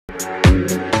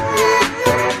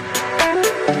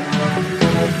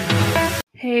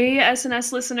Hey,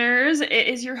 SNS listeners, it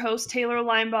is your host, Taylor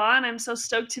Linebaugh, and I'm so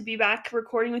stoked to be back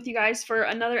recording with you guys for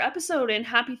another episode. And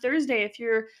happy Thursday. If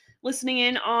you're listening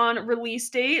in on release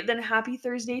date, then happy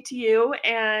Thursday to you.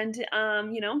 And,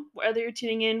 whether you're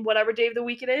tuning in whatever day of the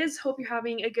week it is, hope you're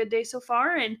having a good day so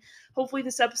far. And hopefully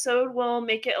this episode will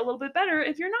make it a little bit better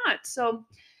if you're not. So,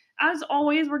 as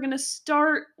always, we're going to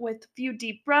start with a few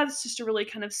deep breaths just to really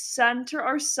kind of center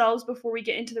ourselves before we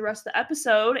get into the rest of the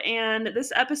episode. And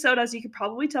this episode, as you could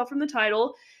probably tell from the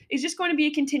title, is just going to be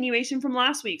a continuation from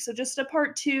last week. So just a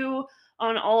part 2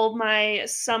 on all of my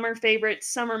summer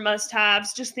favorites, summer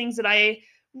must-haves, just things that I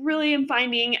really am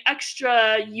finding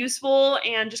extra useful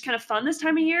and just kind of fun this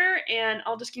time of year. And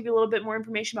I'll just give you a little bit more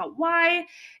information about why.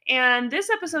 And this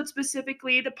episode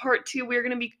specifically, the part 2, we're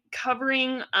going to be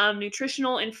covering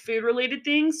nutritional and food related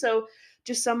things. So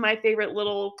just some of my favorite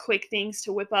little quick things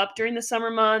to whip up during the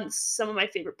summer months, some of my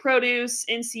favorite produce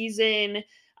in season,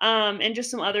 and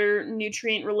just some other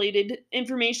nutrient related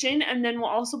information. And then we'll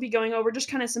also be going over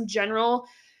just kind of some general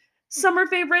summer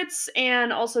favorites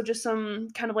and also just some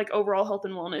kind of like overall health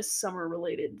and wellness summer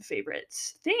related favorite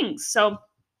things. So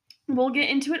we'll get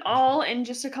into it all in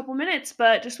just a couple minutes,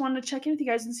 but just wanted to check in with you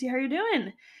guys and see how you're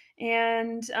doing.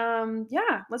 And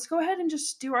let's go ahead and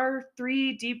just do our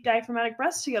 3 deep diaphragmatic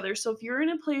breaths together. So if you're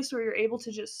in a place where you're able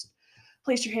to just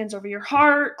place your hands over your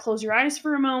heart, close your eyes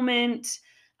for a moment,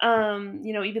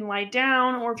 even lie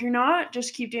down, or if you're not,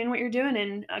 just keep doing what you're doing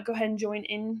and go ahead and join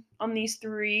in on these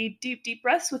 3 deep, deep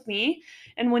breaths with me.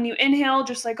 And when you inhale,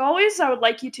 just like always, I would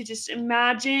like you to just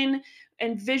imagine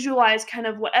and visualize kind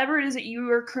of whatever it is that you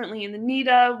are currently in the need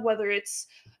of, whether it's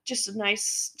just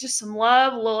some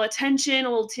love, a little attention, a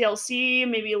little TLC,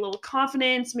 maybe a little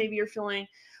confidence, maybe you're feeling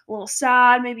a little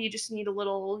sad, maybe you just need a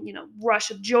little,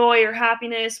 rush of joy or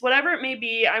happiness, whatever it may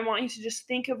be. I want you to just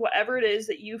think of whatever it is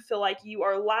that you feel like you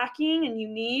are lacking and you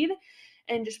need,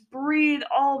 and just breathe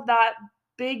all of that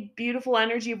big, beautiful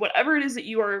energy of whatever it is that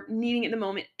you are needing at the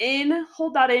moment in,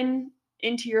 hold that in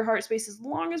into your heart space as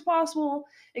long as possible,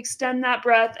 extend that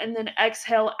breath, and then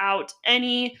exhale out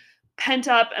any pent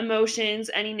up emotions,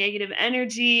 any negative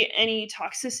energy, any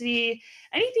toxicity,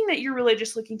 anything that you're really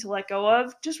just looking to let go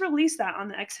of. Just release that on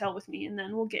the exhale with me, and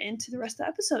then we'll get into the rest of the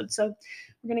episode. So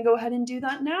we're going to go ahead and do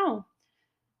that now.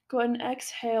 Go ahead and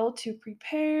exhale to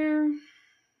prepare.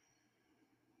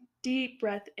 Deep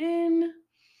breath in.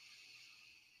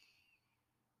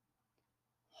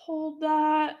 Hold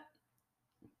that.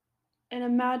 And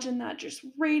imagine that just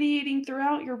radiating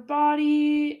throughout your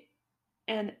body,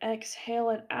 and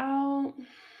exhale it out.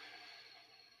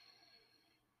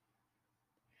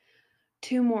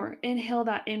 2 more. Inhale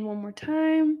that in one more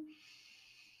time.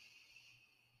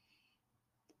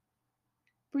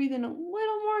 Breathe in a little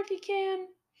more if you can.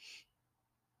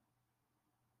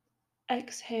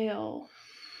 Exhale.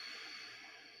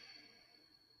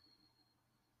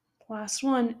 Last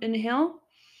one. Inhale.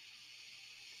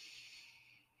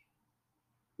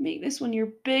 Make this one your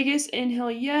biggest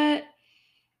inhale yet.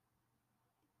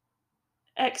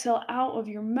 Exhale out of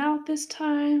your mouth this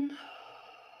time.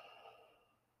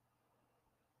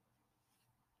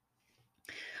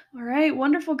 All right,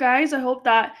 wonderful, guys. I hope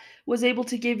that was able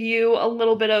to give you a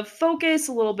little bit of focus,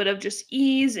 a little bit of just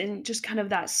ease, and just kind of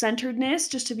that centeredness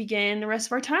just to begin the rest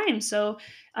of our time. So,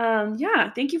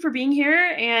 thank you for being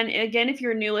here. And again, if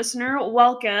you're a new listener,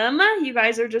 welcome. You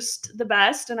guys are just the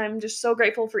best, and I'm just so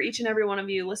grateful for each and every one of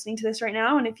you listening to this right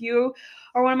now. And if you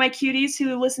are one of my cuties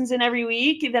who listens in every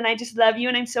week, then I just love you,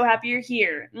 and I'm so happy you're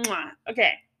here. Mwah.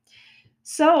 Okay.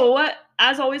 So,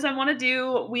 as always, I want to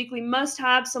do weekly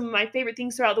must-have, some of my favorite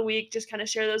things throughout the week, just kind of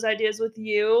share those ideas with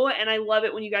you. And I love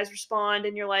it when you guys respond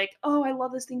and you're like, oh, I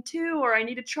love this thing too, or I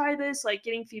need to try this, like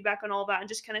getting feedback on all that and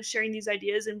just kind of sharing these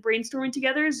ideas and brainstorming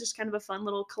together is just kind of a fun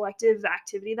little collective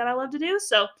activity that I love to do.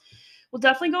 So we'll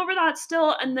definitely go over that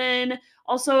still. And then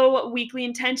also weekly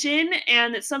intention.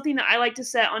 And it's something that I like to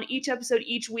set on each episode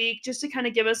each week just to kind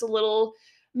of give us a little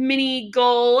mini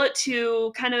goal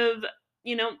to kind of,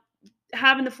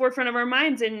 have in the forefront of our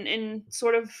minds and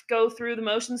sort of go through the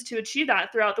motions to achieve that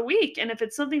throughout the week. And if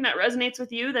it's something that resonates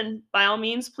with you, then by all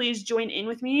means, please join in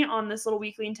with me on this little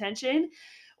weekly intention.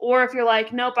 Or if you're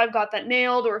like, nope, I've got that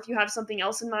nailed, or if you have something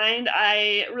else in mind,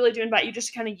 I really do invite you just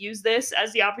to kind of use this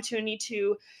as the opportunity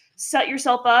to set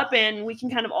yourself up, and we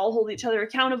can kind of all hold each other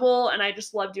accountable. And I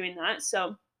just love doing that.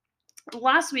 So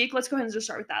last week, let's go ahead and just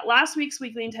start with that. Last week's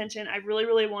weekly intention, I really,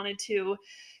 really wanted to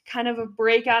kind of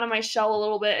break out of my shell a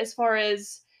little bit as far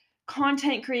as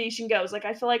content creation goes. Like,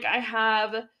 I feel like I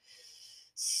have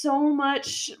so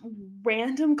much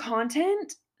random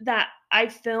content that I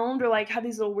filmed or like had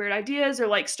these little weird ideas or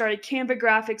like started Canva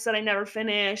graphics that I never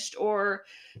finished or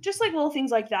just like little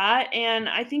things like that. And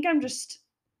I think I'm just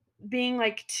being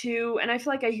like too, and I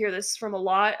feel like I hear this from a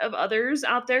lot of others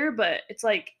out there, but it's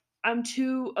like I'm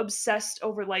too obsessed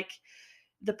over like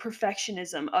the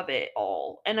perfectionism of it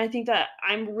all. And I think that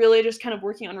I'm really just kind of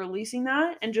working on releasing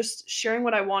that and just sharing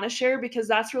what I want to share, because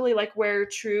that's really like where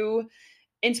true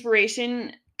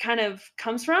inspiration kind of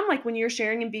comes from, like when you're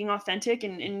sharing and being authentic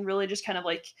and really just kind of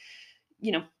like,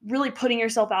 really putting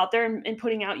yourself out there and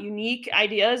putting out unique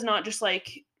ideas, not just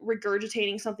like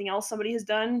regurgitating something else somebody has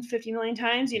done 50 million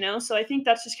times. So I think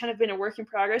that's just kind of been a work in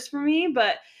progress for me.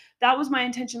 But that was my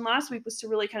intention last week, was to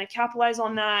really kind of capitalize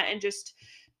on that and just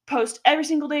post every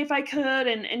single day if I could,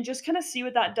 and just kind of see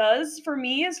what that does for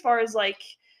me as far as like,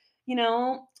 you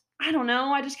know, I don't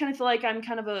know. I just kind of feel like I'm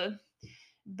kind of a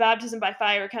baptism by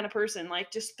fire kind of person.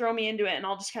 Like, just throw me into it and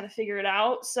I'll just kind of figure it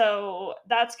out. So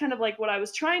that's kind of like what I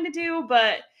was trying to do.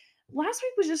 But last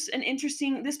week was just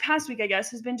this past week, I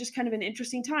guess, has been just kind of an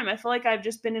interesting time. I feel like I've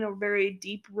just been in a very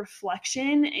deep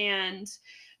reflection, and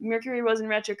Mercury was in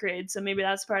retrograde. So maybe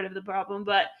that's part of the problem.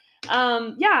 But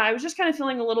yeah, I was just kind of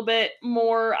feeling a little bit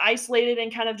more isolated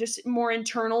and kind of just more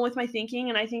internal with my thinking.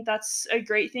 And I think that's a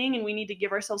great thing. And we need to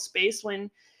give ourselves space when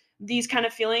these kind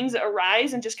of feelings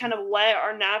arise and just kind of let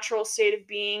our natural state of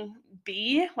being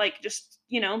be, like, just,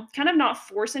 kind of not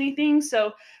force anything.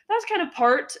 So that's kind of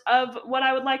part of what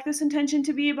I would like this intention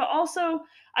to be. But also,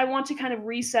 I want to kind of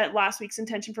reset last week's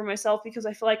intention for myself, because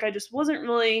I feel like I just wasn't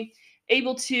really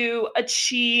able to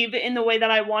achieve in the way that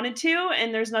I wanted to.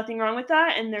 And there's nothing wrong with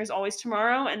that. And there's always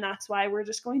tomorrow. And that's why we're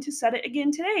just going to set it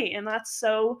again today. And that's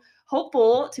so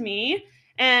hopeful to me.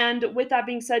 And with that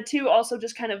being said, too, also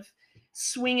just kind of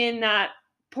swing in that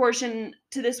portion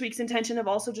to this week's intention of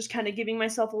also just kind of giving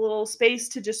myself a little space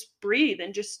to just breathe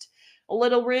and just a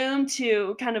little room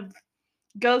to kind of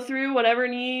go through whatever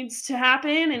needs to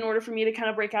happen in order for me to kind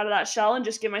of break out of that shell and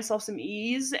just give myself some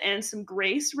ease and some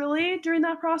grace really during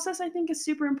that process. I think is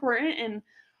super important and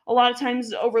a lot of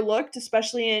times overlooked,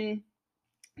 especially in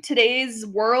today's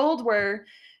world where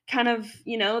kind of,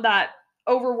 that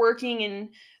overworking and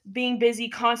being busy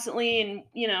constantly and,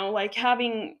 like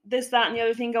having this, that, and the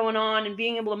other thing going on and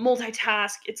being able to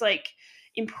multitask, it's like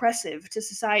impressive to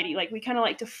society. Like we kind of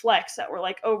like to flex that we're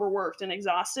like overworked and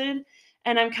exhausted.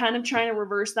 And I'm kind of trying to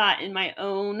reverse that in my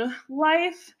own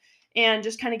life and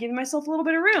just kind of giving myself a little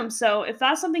bit of room. So if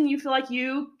that's something you feel like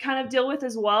you kind of deal with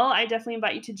as well, I definitely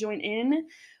invite you to join in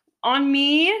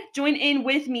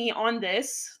with me on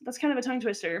this. That's kind of a tongue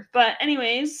twister. But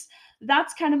anyways,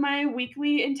 that's kind of my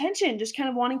weekly intention, just kind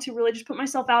of wanting to really just put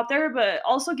myself out there, but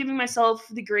also giving myself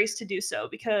the grace to do so,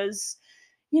 because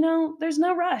there's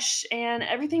no rush and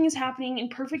everything is happening in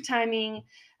perfect timing.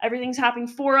 Everything's happening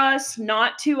for us,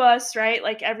 not to us, right?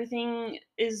 Like everything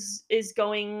is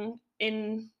going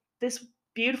in this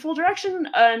beautiful direction.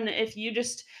 And if you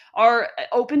just are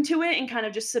open to it and kind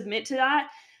of just submit to that,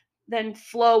 then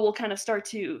flow will kind of start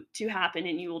to happen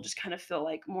and you will just kind of feel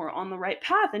like more on the right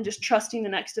path and just trusting the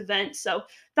next event. So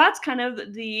that's kind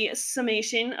of the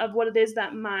summation of what it is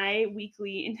that my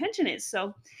weekly intention is.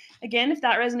 So again, if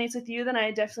that resonates with you, then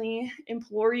I definitely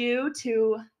implore you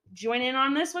to join in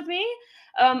on this with me.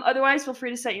 Otherwise, feel free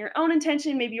to set your own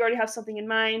intention. Maybe you already have something in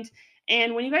mind.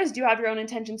 And when you guys do have your own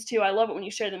intentions too, I love it when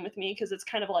you share them with me, because it's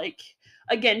kind of like,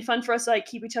 again, fun for us to like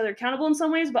keep each other accountable in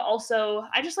some ways, but also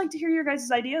I just like to hear your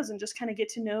guys' ideas and just kind of get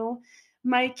to know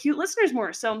my cute listeners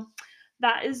more. So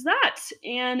that is that.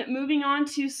 And moving on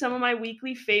to some of my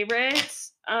weekly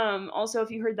favorites. Also, if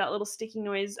you heard that little sticky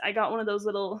noise, I got one of those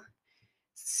little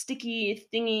sticky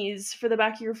thingies for the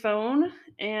back of your phone,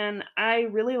 and I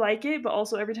really like it, but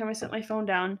also every time I set my phone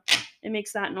down, it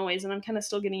makes that noise, and I'm kind of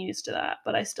still getting used to that,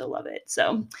 but I still love it.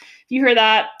 So if you hear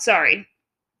that, sorry.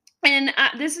 And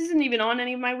this isn't even on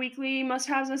any of my weekly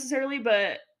must-haves necessarily,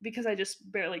 but because I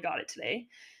just barely got it today.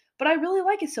 But I really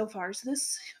like it so far. So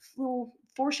this little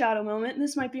foreshadow moment,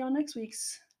 this might be on next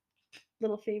week's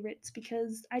little favorites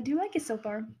because I do like it so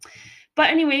far. But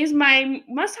anyways, my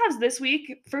must-haves this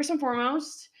week, first and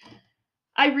foremost,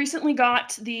 I recently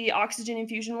got the oxygen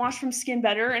infusion wash from Skin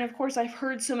Better, and of course I've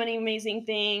heard so many amazing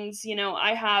things.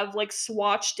 I have like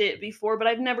swatched it before, but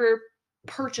I've never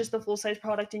purchased the full-size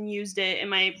product and used it in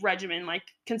my regimen like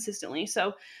consistently.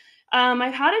 So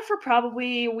I've had it for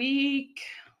probably a week,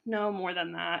 no more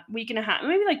than that, week and a half,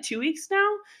 maybe like 2 weeks now.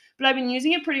 But I've been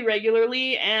using it pretty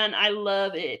regularly and I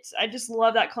love it. I just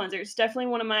love that cleanser. It's definitely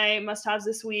one of my must-haves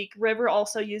this week. River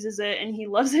also uses it and he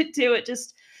loves it too. It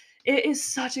is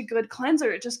such a good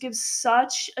cleanser. It just gives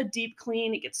such a deep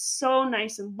clean. It gets so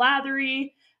nice and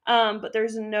lathery. But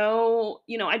there's no,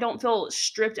 I don't feel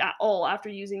stripped at all after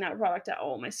using that product at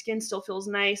all. My skin still feels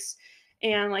nice,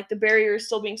 and like the barrier is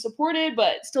still being supported,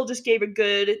 but still just gave a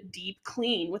good deep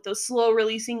clean with those slow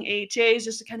releasing AHAs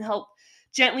just to kind of help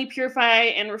gently purify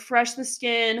and refresh the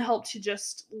skin, help to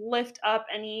just lift up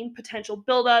any potential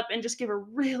buildup and just give a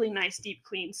really nice deep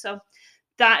clean. So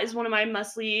that is one of my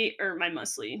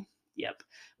yep,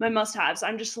 my must-haves.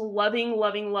 I'm just loving,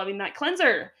 loving, loving that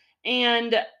cleanser.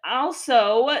 And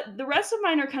also, the rest of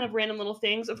mine are kind of random little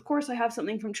things. Of course, I have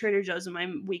something from Trader Joe's in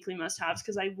my weekly must-haves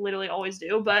because I literally always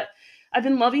do. But I've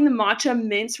been loving the matcha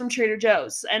mints from Trader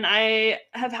Joe's, and I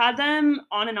have had them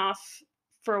on and off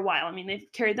for a while. I mean, they've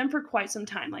carried them for quite some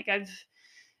time. Like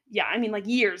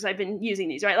years I've been using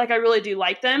these, right? Like I really do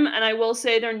like them. And I will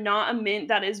say they're not a mint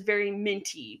that is very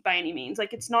minty by any means.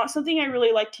 Like it's not something I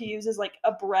really like to use as like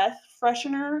a breath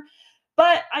freshener,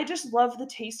 but I just love the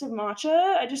taste of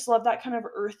matcha. I just love that kind of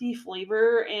earthy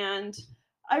flavor. And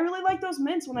I really like those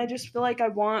mints when I just feel like I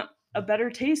want a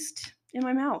better taste in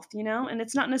my mouth. And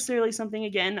it's not necessarily something,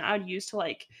 again, I'd use to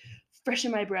like freshen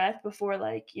my breath before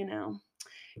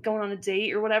going on a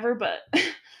date or whatever, but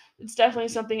it's definitely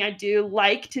something I do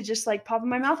like to just like pop in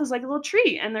my mouth as like a little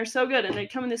treat. And they're so good. And they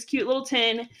come in this cute little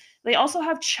tin. They also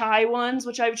have chai ones,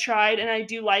 which I've tried, and I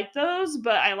do like those,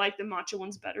 but I like the matcha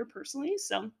ones better personally.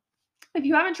 So if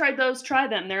you haven't tried those, try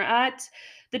them. They're at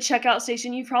the checkout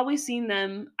station. You've probably seen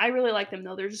them. I really like them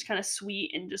though. They're just kind of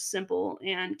sweet and just simple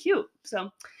and cute.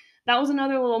 So that was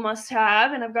another little must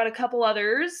have. And I've got a couple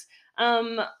others.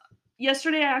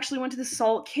 Yesterday, I actually went to the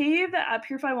Salt Cave at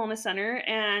Purify Wellness Center,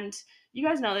 and you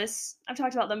guys know this. I've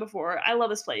talked about them before. I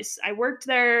love this place. I worked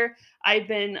there. I've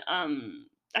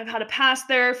had a pass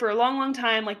there for a long, long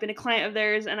time, like been a client of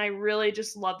theirs, and I really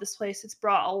just love this place. It's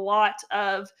brought a lot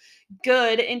of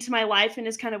good into my life, and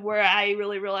is kind of where I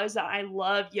really realized that I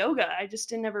love yoga. I just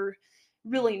didn't ever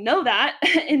really know that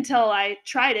until I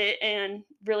tried it and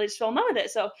really just fell in love with it.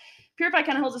 So Purify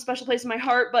kind of holds a special place in my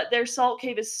heart, but their Salt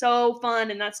Cave is so fun,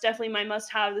 and that's definitely my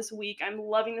must-have this week. I'm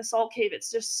loving the Salt Cave.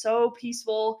 It's just so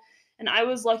peaceful, and I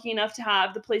was lucky enough to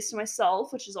have the place to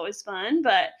myself, which is always fun,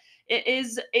 but it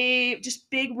is a just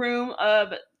big room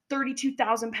of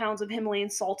 32,000 pounds of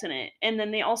Himalayan salt in it, and then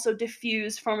they also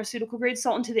diffuse pharmaceutical-grade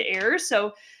salt into the air,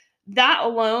 so that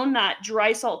alone, that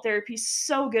dry salt therapy is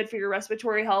so good for your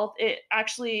respiratory health.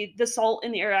 The salt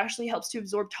in the air actually helps to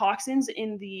absorb toxins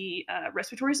in the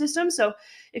respiratory system. So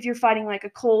if you're fighting like a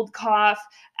cold, cough,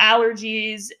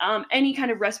 allergies, any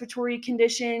kind of respiratory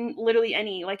condition, literally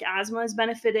any, like asthma is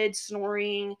benefited,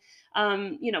 snoring,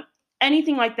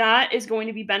 anything like that is going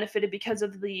to be benefited because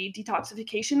of the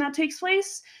detoxification that takes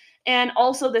place. And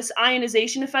also, this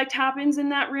ionization effect happens in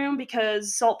that room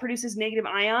because salt produces negative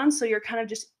ions. So you're kind of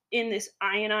just in this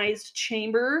ionized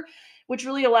chamber, which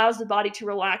really allows the body to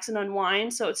relax and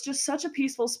unwind. So it's just such a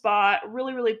peaceful spot,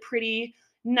 really, really pretty,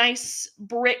 nice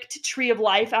bricked tree of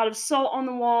life out of salt on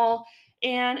the wall.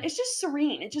 And it's just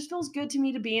serene. It just feels good to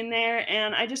me to be in there.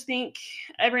 And I just think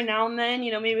every now and then,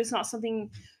 maybe it's not something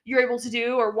you're able to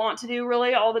do or want to do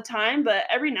really all the time, but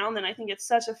every now and then I think it's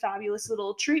such a fabulous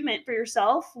little treatment for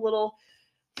yourself, little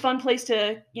fun place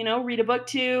to, read a book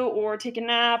to, or take a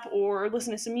nap, or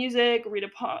listen to some music, read a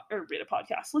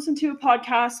podcast, listen to a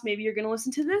podcast. Maybe you're going to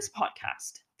listen to this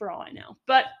podcast for all I know,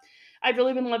 but I've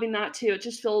really been loving that too. It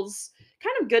just feels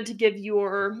kind of good to give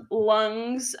your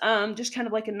lungs just kind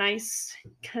of like a nice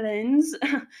cleanse,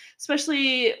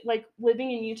 especially like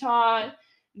living in Utah.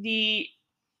 The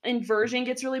inversion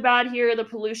gets really bad here. The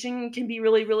pollution can be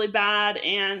really, really bad.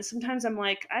 And sometimes I'm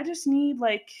like, I just need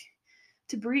like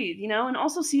to breathe. And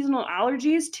also seasonal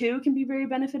allergies too can be very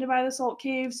benefited by the salt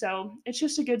cave. So it's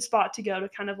just a good spot to go to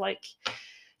kind of like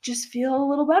just feel a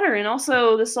little better. And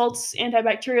also the salt's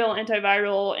antibacterial,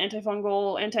 antiviral,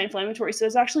 antifungal, anti-inflammatory. So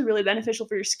it's actually really beneficial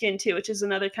for your skin too, which is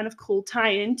another kind of cool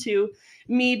tie-in to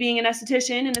me being an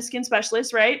esthetician and a skin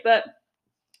specialist, right? But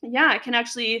yeah, it can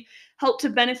actually help to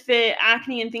benefit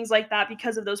acne and things like that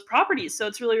because of those properties. So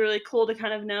it's really, really cool to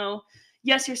kind of know,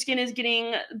 yes, your skin is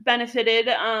getting benefited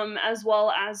as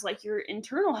well as like your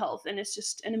internal health. And it's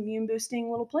just an immune boosting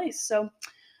little place. So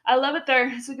I love it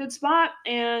there. It's a good spot.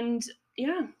 And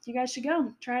yeah, you guys should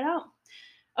go try it out.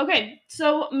 Okay,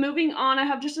 so moving on, I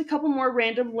have just a couple more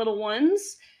random little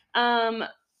ones.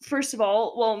 First of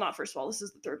all, well, not first of all, this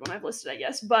is the third one I've listed, I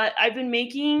guess, but I've been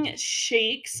making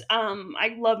shakes.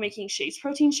 I love making shakes,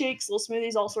 protein shakes, little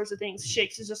smoothies, all sorts of things.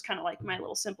 Shakes is just kind of like my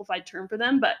little simplified term for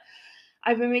them, but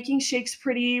I've been making shakes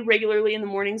pretty regularly in the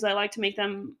mornings. I like to make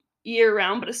them year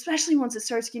round, but especially once it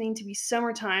starts getting to be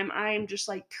summertime, I'm just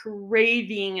like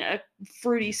craving a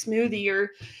fruity smoothie or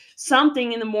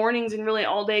something in the mornings and really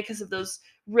all day because of those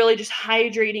really just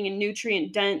hydrating and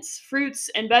nutrient dense fruits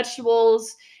and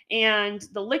vegetables. And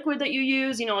the liquid that you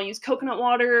use, I'll use coconut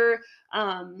water.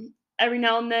 Every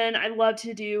now and then, I love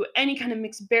to do any kind of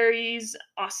mixed berries.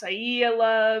 Acai, I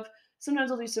love.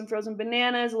 Sometimes I'll do some frozen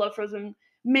bananas. I love frozen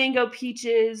mango,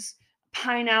 peaches,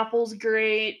 pineapple's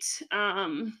great.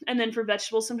 And then for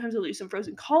vegetables, sometimes I'll do some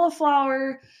frozen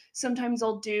cauliflower. Sometimes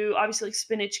I'll do obviously like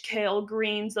spinach, kale,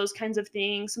 greens, those kinds of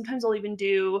things. Sometimes I'll even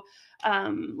do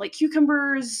like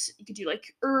cucumbers. You could do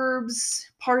like herbs,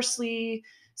 parsley,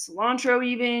 cilantro,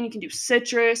 even. You can do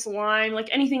citrus, lime, like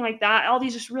anything like that. All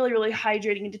these just really, really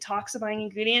hydrating and detoxifying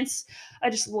ingredients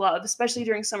I just love, especially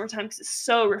during summertime because it's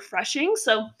so refreshing.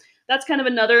 So that's kind of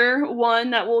another one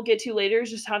that we'll get to later,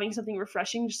 is just having something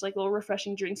refreshing, just like little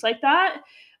refreshing drinks like that.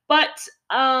 But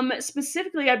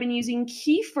specifically, I've been using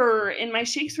kefir in my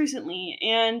shakes recently,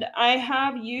 and I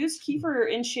have used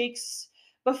kefir in shakes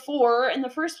before. And the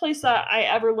first place that I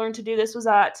ever learned to do this was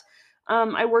at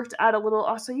I worked at a little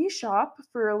acai shop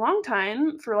for a long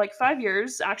time, for like 5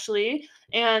 years actually,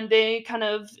 and they kind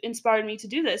of inspired me to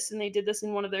do this. And they did this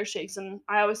in one of their shakes, and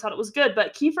I always thought it was good.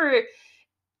 But kefir,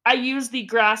 I use the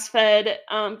grass-fed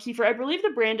kefir. I believe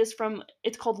the brand is from,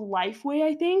 it's called Lifeway,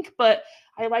 I think, but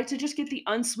I like to just get the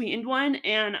unsweetened one.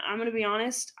 And I'm gonna be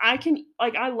honest,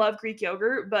 I love Greek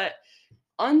yogurt, but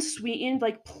unsweetened,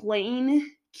 like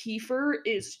plain kefir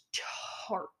is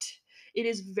tart. It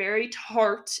is very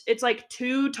tart. It's like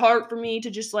too tart for me to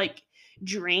just like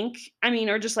drink. I mean,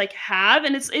 or just like have.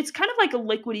 And it's kind of like a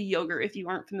liquidy yogurt if you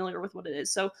aren't familiar with what it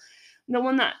is. So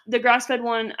the grass fed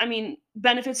one, I mean,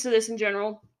 benefits to this in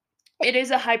general. It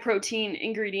is a high protein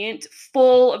ingredient,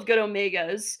 full of good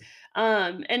omegas,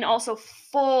 and also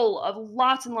full of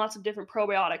lots and lots of different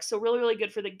probiotics. So really, really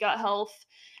good for the gut health,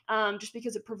 just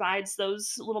because it provides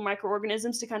those little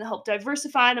microorganisms to kind of help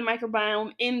diversify the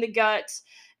microbiome in the gut.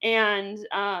 And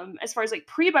as far as like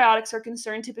prebiotics are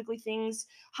concerned, typically things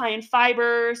high in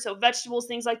fiber, so vegetables,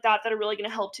 things like that, that are really going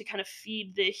to help to kind of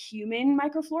feed the human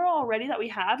microflora already that we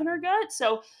have in our gut.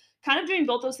 So kind of doing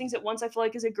both those things at once, I feel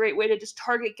like, is a great way to just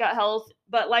target gut health.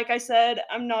 But like I said,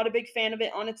 I'm not a big fan of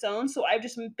it on its own. So I've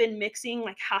just been mixing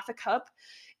like half a cup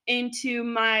into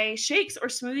my shakes or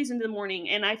smoothies in the morning.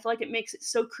 And I feel like it makes it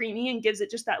so creamy and gives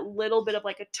it just that little bit of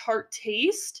like a tart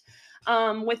taste,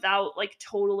 without like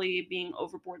totally being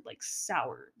overboard like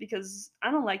sour, because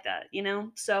I don't like that.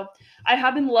 So I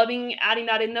have been loving adding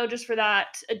that in though, just for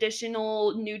that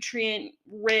additional nutrient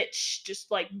rich, just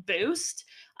like boost.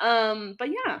 But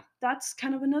yeah, that's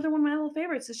kind of another one of my little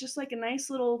favorites. It's just like a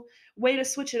nice little way to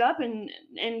switch it up, and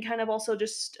kind of also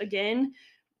just again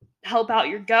help out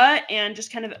your gut and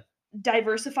just kind of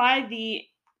diversify the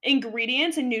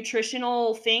ingredients and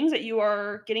nutritional things that you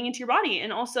are getting into your body.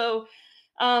 And also,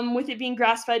 with it being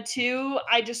grass fed too,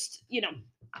 I just,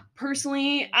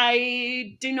 personally,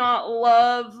 I do not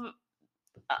love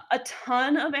a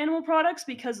ton of animal products,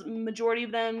 because majority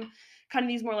of them, kind of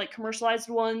these more like commercialized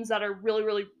ones that are really,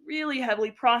 really, really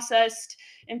heavily processed,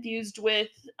 infused with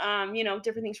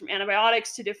different things from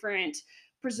antibiotics to different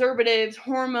preservatives,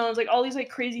 hormones, like all these like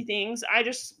crazy things. I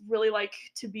just really like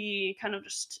to be kind of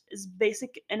just as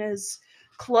basic and as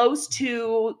close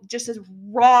to just as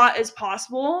raw as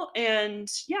possible.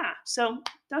 And yeah, so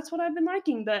that's what I've been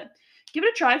liking. But give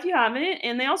it a try if you haven't.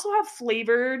 And they also have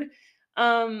flavored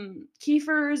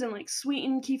kefirs and like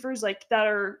sweetened kefirs, like that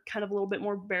are kind of a little bit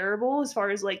more bearable as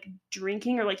far as like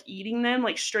drinking or like eating them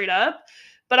like straight up.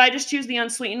 But I just choose the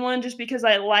unsweetened one just because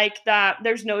I like that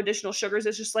there's no additional sugars.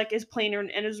 It's just like as plain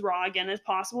and as raw again as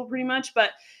possible, pretty much.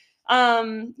 But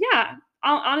yeah,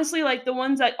 honestly, like the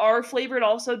ones that are flavored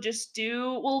also just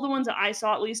do, well, the ones that I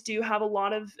saw at least do have a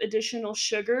lot of additional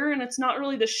sugar. And it's not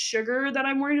really the sugar that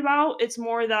I'm worried about. It's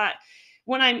more that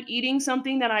when I'm eating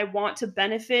something that I want to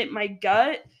benefit my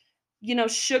gut,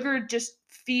 sugar just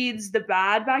feeds the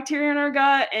bad bacteria in our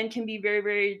gut and can be very,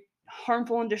 very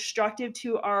harmful and destructive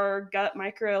to our gut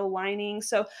micro lining.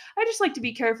 So I just like to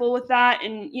be careful with that.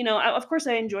 And, of course,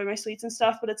 I enjoy my sweets and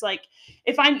stuff, but it's like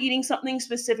if I'm eating something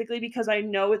specifically because I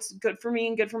know it's good for me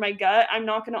and good for my gut, I'm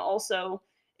not going to also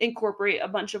incorporate a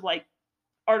bunch of like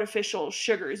artificial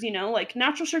sugars, like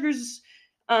natural sugars.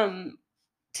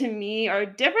 To me are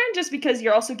different just because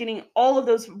you're also getting all of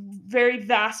those very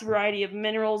vast variety of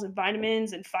minerals and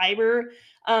vitamins and fiber,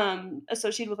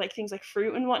 associated with like things like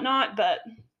fruit and whatnot. But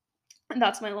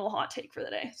that's my little hot take for the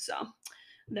day. So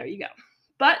there you go.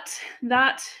 But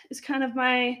that is kind of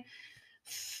my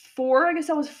four. I guess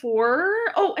that was four.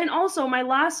 Oh, and also my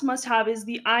last must have is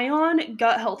the Ion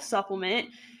Gut Health Supplement.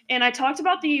 And I talked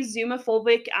about the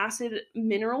Fulvic acid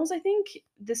minerals, I think,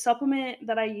 the supplement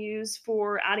that I use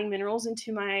for adding minerals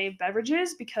into my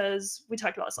beverages, because we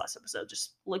talked about this last episode.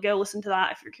 Just go listen to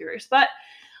that if you're curious. But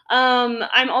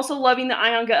I'm also loving the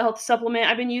Ion Gut Health supplement.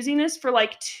 I've been using this for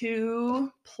like 2+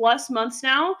 months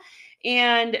now.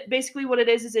 And basically what it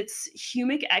is it's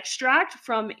humic extract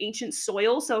from ancient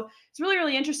soil. So it's really,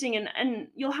 really interesting. And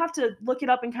you'll have to look it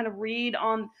up and kind of read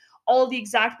on all of the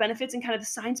exact benefits and kind of the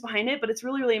science behind it. But it's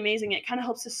really, really amazing. It kind of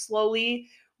helps to slowly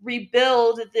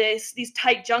rebuild these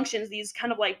tight junctions, these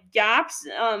kind of like gaps,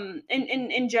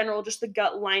 in general, just the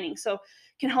gut lining. So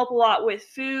can help a lot with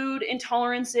food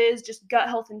intolerances, just gut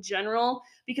health in general,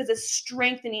 because it's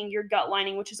strengthening your gut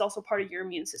lining, which is also part of your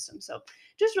immune system. So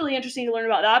just really interesting to learn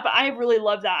about that. But I really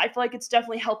love that. I feel like it's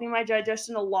definitely helping my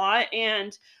digestion a lot.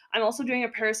 And I'm also doing a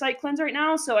parasite cleanse right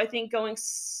now. So I think going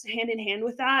hand in hand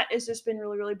with that has just been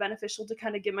really, really beneficial to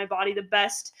kind of give my body the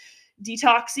best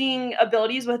detoxing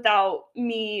abilities without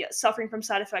me suffering from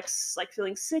side effects like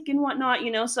feeling sick and whatnot,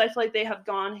 So I feel like they have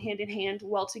gone hand in hand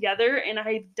well together. And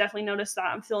I definitely noticed that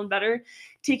I'm feeling better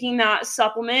taking that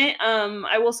supplement.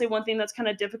 I will say one thing that's kind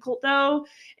of difficult though,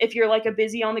 if you're like a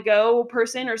busy on the go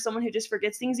person or someone who just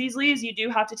forgets things easily, is you do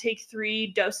have to take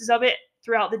 3 doses of it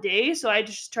throughout the day. So I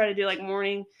just try to do like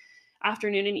morning,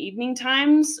 afternoon, and evening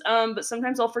times. But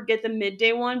sometimes I'll forget the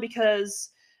midday one because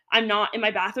I'm not in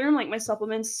my bathroom. Like my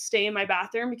supplements stay in my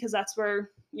bathroom because that's where,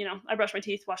 I brush my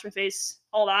teeth, wash my face,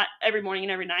 all that every morning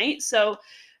and every night. So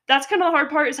that's kind of the hard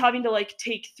part, is having to like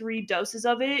take 3 doses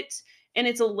of it, and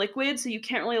it's a liquid. So you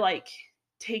can't really like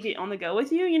take it on the go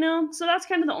with you. So that's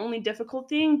kind of the only difficult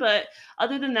thing. But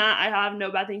other than that, I have no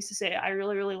bad things to say. I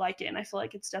really, really like it. And I feel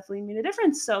like it's definitely made a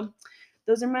difference. So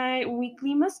those are my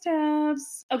weekly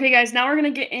must-haves. Okay, guys, now we're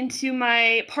going to get into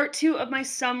my part 2 of my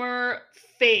summer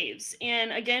faves.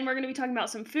 And again, we're going to be talking about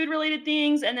some food-related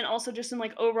things and then also just some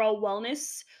like overall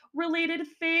wellness-related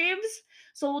faves.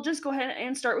 So we'll just go ahead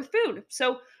and start with food.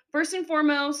 So first and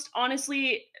foremost,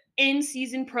 honestly,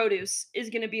 in-season produce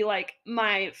is going to be like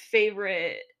my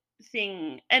favorite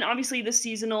thing. And obviously the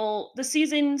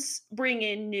seasons bring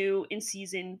in new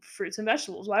in-season fruits and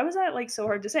vegetables. Why was that like so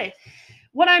hard to say?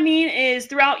 What I mean is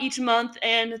throughout each month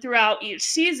and throughout each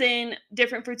season,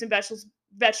 different fruits and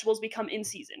vegetables become in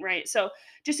season, right? So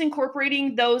just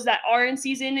incorporating those that are in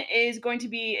season is going to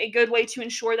be a good way to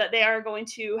ensure that they are going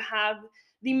to have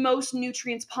the most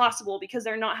nutrients possible, because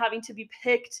they're not having to be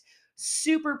picked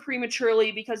super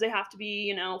prematurely because they have to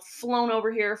be, flown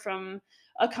over here from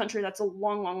a country that's a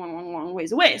long, long, long, long, long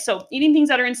ways away. So eating things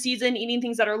that are in season, eating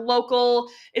things that are local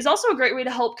is also a great way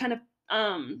to help kind of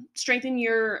strengthen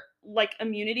your like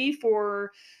immunity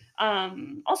for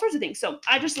all sorts of things. So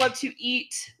I just love to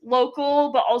eat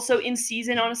local, but also in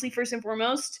season, honestly, first and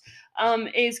foremost,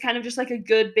 is kind of just like a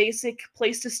good basic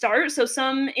place to start. So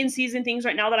some in season things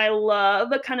right now that I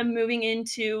love, kind of moving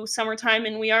into summertime,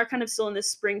 and we are kind of still in this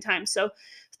springtime. So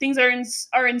things are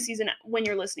in season when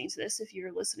you're listening to this, if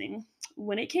you're listening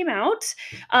when it came out.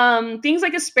 Things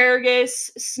like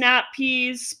asparagus, snap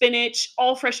peas, spinach,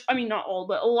 all fresh. I mean, not all,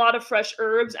 but a lot of fresh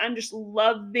herbs. I'm just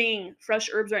loving fresh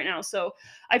herbs right now. So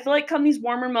I feel like come these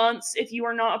warmer months, if you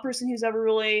are not a person who's ever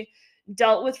really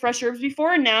dealt with fresh herbs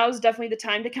before, now is definitely the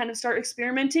time to kind of start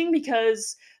experimenting,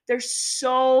 because they're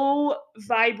so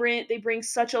vibrant. They bring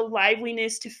such a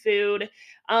liveliness to food.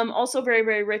 Also very,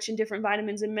 very rich in different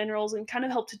vitamins and minerals, and kind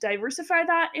of help to diversify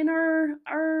that in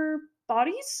our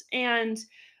bodies. And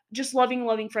just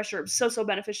loving fresh herbs. So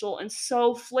beneficial and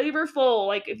so flavorful.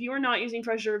 Like if you are not using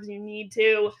fresh herbs, you need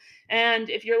to. And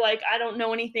if you're like, I don't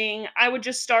know anything, I would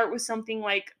just start with something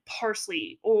like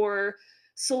parsley or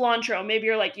cilantro. Maybe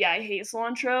you're like, yeah, I hate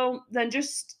cilantro. Then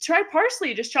just try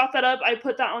parsley. Just chop that up. I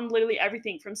put that on literally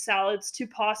everything from salads to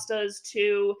pastas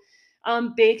to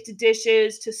baked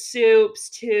dishes to soups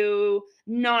to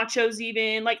nachos,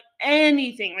 even like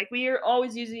anything. Like we are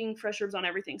always using fresh herbs on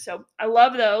everything. So I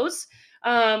love those.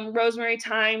 Rosemary,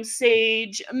 thyme,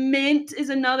 sage, mint is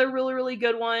another really, really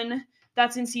good one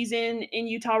that's in season in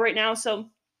Utah right now. So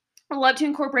I love to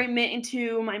incorporate mint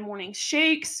into my morning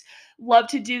shakes. Love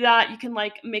to do that. You can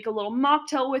like make a little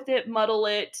mocktail with it, muddle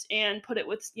it, and put it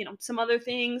with, some other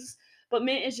things. But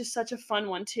mint is just such a fun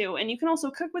one too. And you can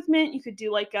also cook with mint. You could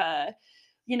do like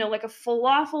like a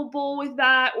falafel bowl with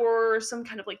that, or some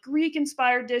kind of like Greek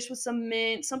inspired dish with some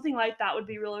mint. Something like that would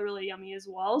be really, really yummy as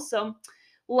well. So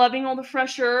loving all the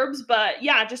fresh herbs. But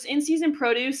yeah, just in season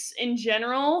produce in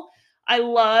general, I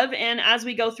love. And as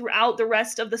we go throughout the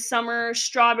rest of the summer,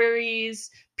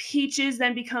 strawberries, peaches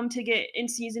then become to get in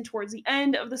season towards the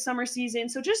end of the summer season.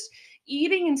 So just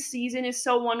eating in season is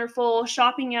so wonderful.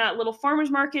 Shopping at little farmers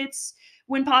markets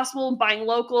when possible, buying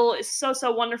local is so,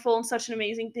 so wonderful and such an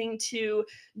amazing thing to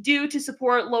do to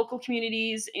support local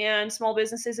communities and small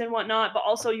businesses and whatnot, but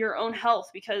also your own health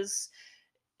because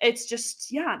it's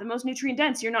just, yeah, the most nutrient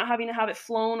dense. You're not having to have it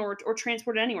flown or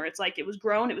transported anywhere. It's like it was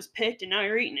grown, it was picked, and now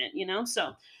you're eating it, you know?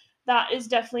 So that is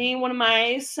definitely one of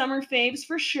my summer faves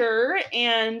for sure.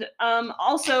 And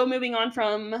also moving on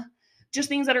from just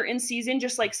things that are in season,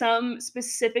 just like some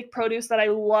specific produce that I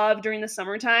love during the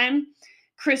summertime.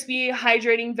 Crispy,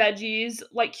 hydrating veggies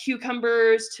like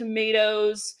cucumbers,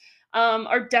 tomatoes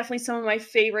are definitely some of my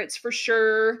favorites for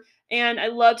sure. And I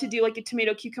love to do like a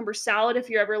tomato cucumber salad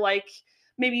if you're ever like,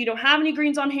 maybe you don't have any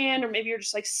greens on hand, or maybe you're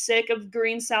just like sick of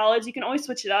green salads. You can always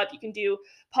switch it up. You can do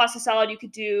pasta salad. You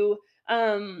could do,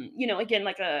 again,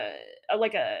 like a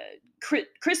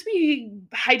crispy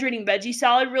hydrating veggie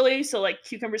salad, really. So like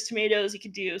cucumbers, tomatoes. You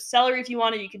could do celery if you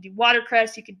wanted. You could do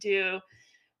watercress. You could do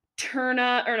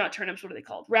turnip or not turnips. What are they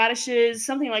called? Radishes,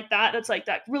 something like that. That's like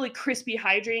that really crispy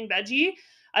hydrating veggie.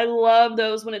 I love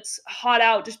those when it's hot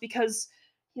out, just because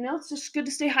it's just good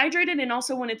to stay hydrated. And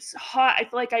also when it's hot, I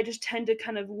feel like I just tend to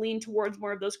kind of lean towards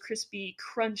more of those crispy,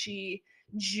 crunchy,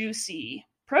 juicy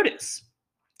produce.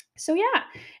 So yeah,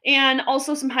 and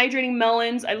also some hydrating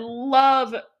melons. I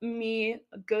love me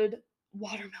a good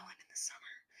watermelon in the summer.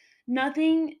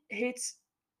 Nothing hits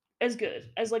as good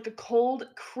as like a cold,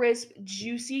 crisp,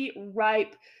 juicy,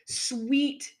 ripe,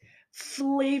 sweet,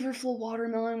 flavorful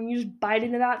watermelon. When you just bite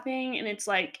into that thing and it's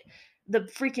like the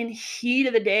freaking heat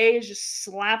of the day is just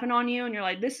slapping on you and you're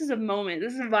like, this is a moment.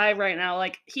 This is a vibe right now.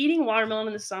 Like eating watermelon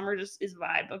in the summer just is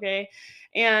vibe, okay?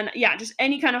 And yeah, just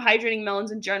any kind of hydrating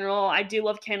melons in general. I do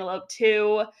love cantaloupe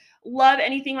too. Love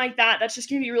anything like that. That's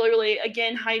just gonna be really, really,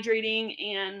 again, hydrating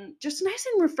and just nice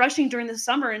and refreshing during the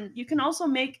summer. And you can also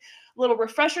make little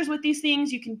refreshers with these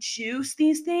things. You can juice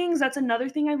these things. That's another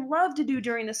thing I love to do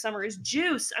during the summer is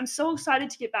juice. I'm so excited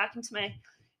to get back into my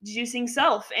juicing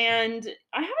self. And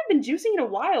I haven't been juicing in a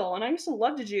while, and I used to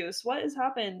love to juice. What has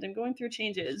happened? I'm going through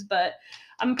changes, but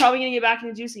I'm probably going to get back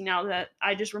into juicing now that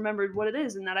I just remembered what it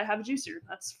is and that I have a juicer.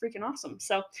 That's freaking awesome.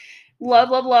 So love,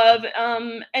 love, love.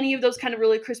 Any of those kind of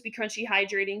really crispy, crunchy,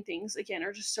 hydrating things, again,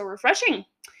 are just so refreshing.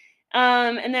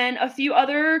 And then a few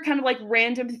other kind of like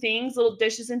random things, little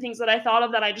dishes and things that I thought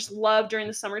of that I just love during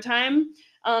the summertime,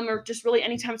 or just really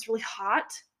anytime it's really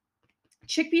hot.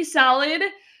 Chickpea salad,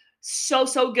 so,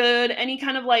 so good. Any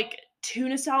kind of like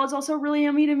tuna salad's also really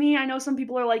yummy to me. I know some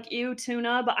people are like, ew,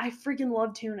 tuna, but I freaking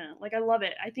love tuna. Like, I love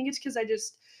it. I think it's because I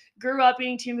just grew up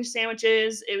eating tuna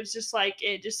sandwiches. It was just like,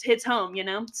 it just hits home, you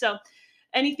know? So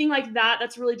anything like that,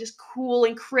 that's really just cool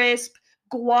and crisp.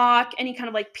 Guac, any kind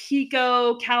of like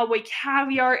pico, cowboy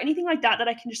caviar, anything like that that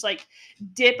I can just like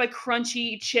dip a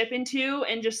crunchy chip into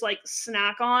and just like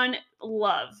snack on.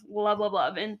 Love, love, love,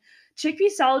 love. And chickpea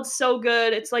salad's so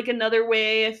good. It's like another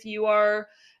way if you are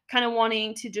kind of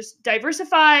wanting to just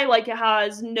diversify. Like it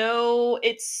has no,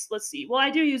 it's, let's see. Well,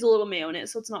 I do use a little mayo in it,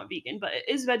 so it's not vegan, but it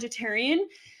is vegetarian.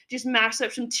 Just mash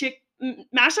up some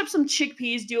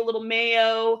chickpeas, do a little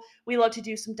mayo. We love to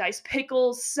do some diced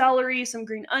pickles, celery, some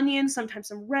green onions, sometimes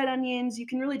some red onions. You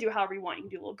can really do however you want. You can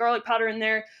do a little garlic powder in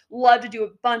there. Love to do a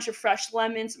bunch of fresh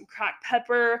lemons, some cracked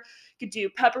pepper. You could do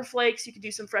pepper flakes. You could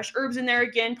do some fresh herbs in there.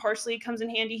 Again, parsley comes in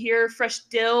handy here. Fresh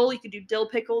dill. You could do dill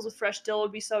pickles with fresh dill.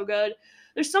 Would be so good.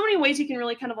 There's so many ways you can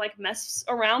really kind of like mess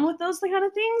around with those kind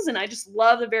of things. And I just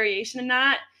love the variation in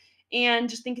that. And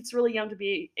just think it's really yum to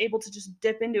be able to just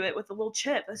dip into it with a little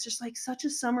chip. It's just like such a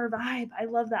summer vibe. I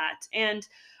love that. And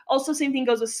also same thing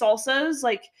goes with salsas,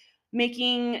 like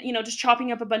making, just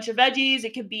chopping up a bunch of veggies.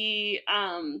 It could be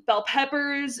bell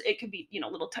peppers. It could be,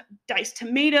 little diced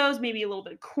tomatoes, maybe a little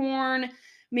bit of corn.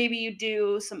 Maybe you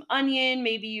do some onion.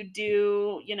 Maybe you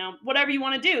do, whatever you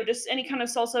want to do. Just any kind of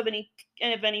salsa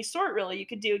of any sort, really. You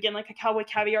could do, again, like a cowboy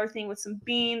caviar thing with some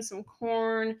beans, some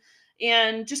corn,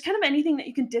 and just kind of anything that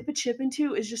you can dip a chip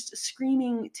into is just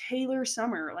screaming Taylor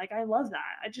summer. Like, I love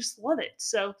that. I just love it.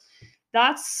 So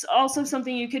that's also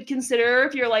something you could consider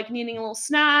if you're like needing a little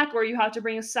snack or you have to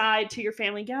bring a side to your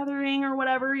family gathering or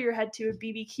whatever. You're head to a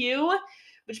BBQ,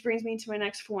 which brings me to my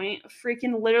next point.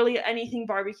 Freaking literally anything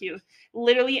barbecue.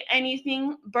 Literally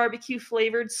anything barbecue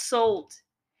flavored sold.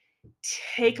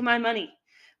 Take my money.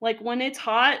 Like when it's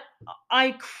hot,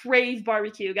 I crave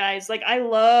barbecue, guys. Like I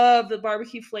love the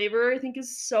barbecue flavor. I think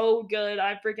is so good.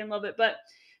 I freaking love it. But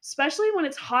especially when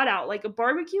it's hot out, like a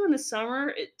barbecue in the summer,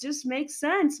 it just makes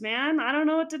sense, man. I don't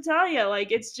know what to tell you.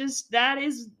 Like it's just that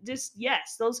is just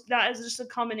yes, that is just a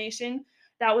combination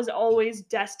that was always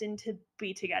destined to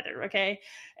be together, okay?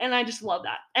 And I just love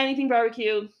that. Anything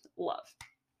barbecue, love.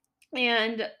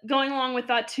 And going along with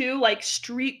that too, like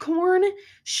street corn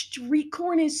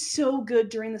is so good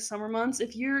during the summer months.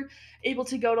 If you're able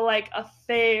to go to like a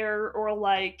fair or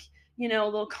like, a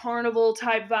little carnival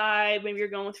type vibe, maybe you're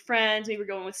going with friends, maybe you're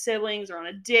going with siblings or on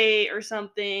a date or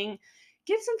something,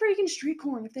 get some freaking street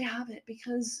corn if they have it,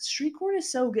 because street corn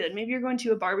is so good. Maybe you're going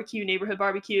to a barbecue, neighborhood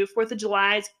barbecue, 4th of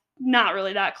July is not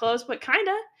really that close, but kind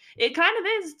of. It kind of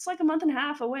is. It's like a month and a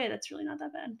half away. That's really not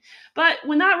that bad. But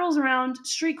when that rolls around,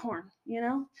 street corn,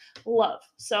 love.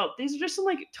 So these are just some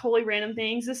like totally random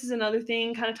things. This is another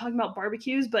thing, kind of talking about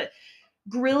barbecues, but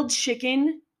grilled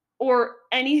chicken or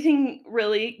anything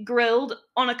really grilled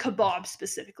on a kebab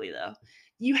specifically, though.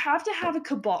 You have to have a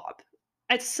kebab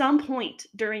at some point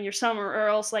during your summer, or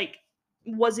else, like,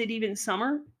 was it even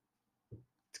summer?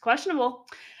 It's questionable.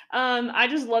 I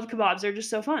just love kebabs. They're just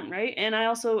so fun, right? And I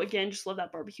also, again, just love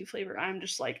that barbecue flavor. I'm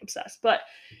just like obsessed. But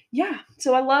yeah,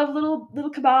 so I love little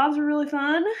kebabs are really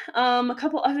fun. A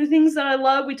couple other things that I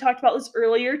love. We talked about this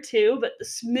earlier too, but the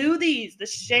smoothies, the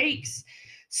shakes,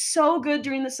 so good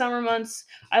during the summer months.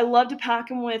 I love to pack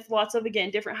them with lots of,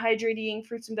 again, different hydrating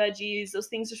fruits and veggies. Those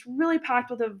things just really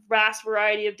packed with a vast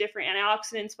variety of different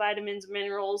antioxidants, vitamins,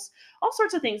 minerals, all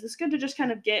sorts of things. It's good to just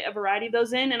kind of get a variety of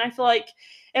those in. And I feel like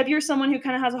if you're someone who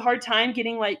kind of has a hard time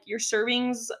getting like your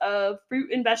servings of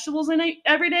fruit and vegetables in it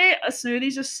every day, a smoothie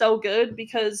is just so good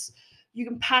because you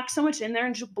can pack so much in there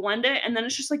and just blend it, and then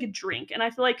it's just like a drink. And I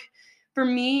feel like for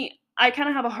me, I kind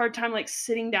of have a hard time like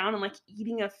sitting down and like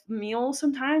eating a meal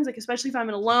sometimes, like especially if I'm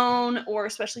in alone or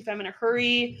especially if I'm in a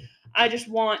hurry. I just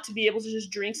want to be able to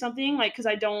just drink something, like, because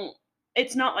I don't.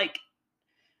 It's not like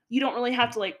you don't really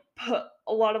have to like put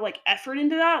a lot of like effort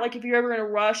into that. Like if you're ever in a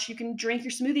rush, you can drink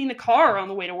your smoothie in the car on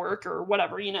the way to work or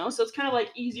whatever. So it's kind of like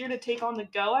easier to take on the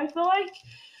go, I feel like.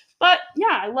 But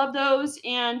yeah, I love those,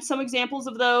 and some examples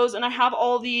of those. And I have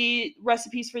all the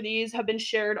recipes for these have been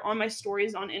shared on my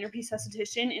stories on Inner Peace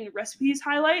Esthetician in the recipes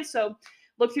highlight. So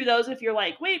look through those if you're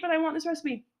like, wait, but I want this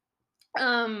recipe.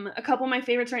 A couple of my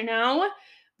favorites right now: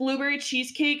 blueberry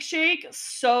cheesecake shake,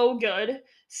 so good.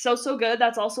 So good.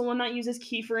 That's also one that uses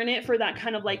kefir in it for that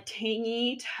kind of like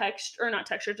tangy texture, or not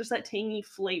texture, just that tangy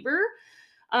flavor.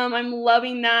 I'm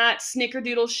loving that.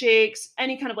 Snickerdoodle shakes,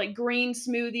 any kind of like green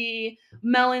smoothie,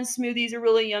 melon smoothies are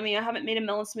really yummy. I haven't made a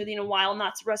melon smoothie in a while, and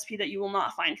that's a recipe that you will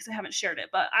not find because I haven't shared it.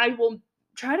 But I will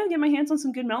try to get my hands on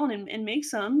some good melon and make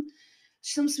some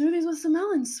smoothies with some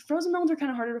melons. Frozen melons are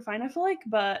kind of harder to find, I feel like,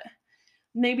 but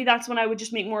maybe that's when I would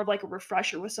just make more of like a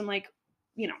refresher with some like,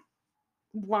 you know,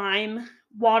 lime,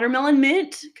 watermelon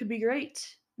mint could be great.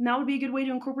 And that would be a good way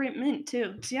to incorporate mint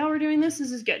too. See how we're doing this?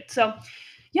 This is good. So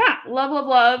yeah, love, love,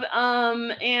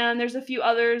 love. And there's a few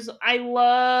others I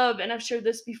love, and I've shared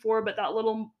this before, but that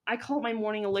little, I call it my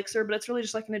morning elixir, but it's really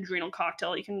just like an adrenal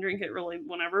cocktail. You can drink it really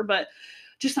whenever, but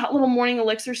just that little morning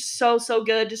elixir, so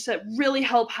good, just to really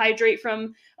help hydrate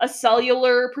from a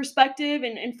cellular perspective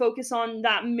and focus on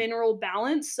that mineral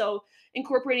balance. So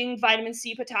incorporating vitamin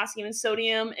C, potassium, and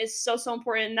sodium is so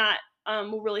important. And that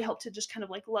will really help to just kind of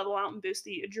like level out and boost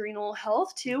the adrenal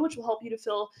health too, which will help you to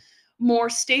feel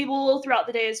more stable throughout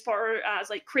the day as far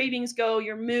as like cravings go,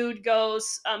 your mood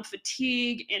goes,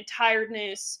 fatigue and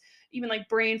tiredness, even like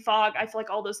brain fog. I feel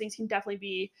like all those things can definitely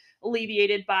be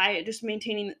alleviated by just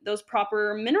maintaining those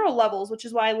proper mineral levels, which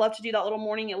is why I love to do that little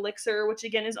morning elixir, which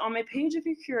again is on my page if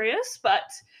you're curious. But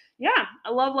yeah,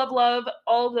 I love, love, love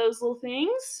all of those little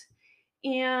things.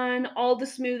 And all the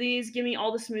smoothies, give me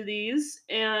all the smoothies.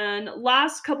 And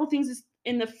last couple things is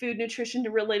in the food nutrition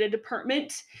related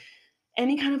department,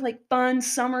 any kind of like fun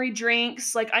summery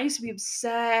drinks. Like I used to be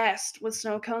obsessed with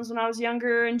snow cones when I was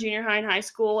younger in junior high and high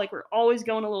school. Like we're always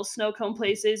going to little snow cone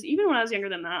places. Even when I was younger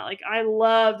than that, like I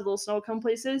loved little snow cone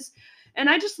places. And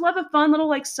I just love a fun little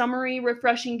like summery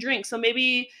refreshing drink. So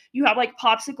maybe you have like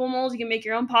popsicle molds, you can make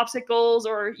your own popsicles,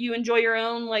 or you enjoy your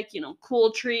own like,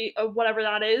 cool treat of whatever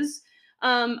that is.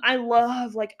 I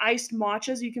love like iced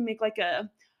matchas. You can make like a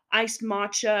iced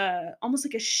matcha, almost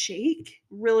like a shake.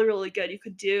 Really, really good. You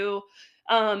could do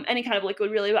any kind of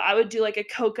liquid really, but I would do like a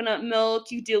coconut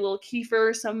milk. You could do a little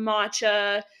kefir, some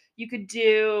matcha. You could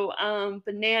do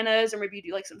bananas, or maybe you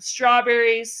do like some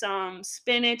strawberries, some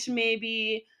spinach,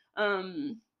 maybe.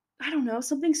 I don't know,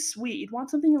 something sweet. You'd want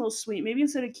something a little sweet. Maybe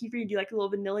instead of kefir, you do like a little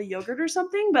vanilla yogurt or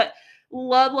something. But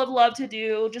love, love, love to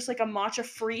do just like a matcha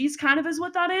freeze, kind of is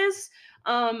what that is.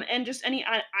 And just any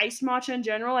iced matcha in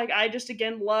general. Like I just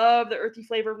again love the earthy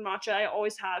flavor of matcha. I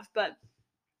always have, but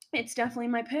it's definitely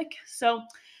my pick. So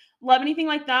love anything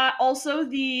like that. Also,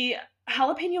 the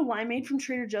jalapeno limeade from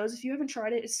Trader Joe's. If you haven't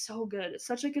tried it, it's so good. It's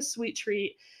such like a sweet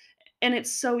treat. and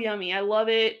it's so yummy. I love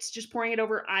it. Just pouring it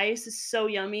over ice is so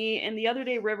yummy. And the other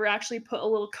day, River actually put a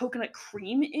little coconut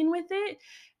cream in with it,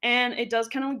 and it does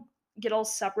kind of get all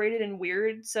separated and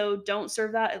weird. So don't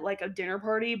serve that at like a dinner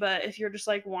party. But if you're just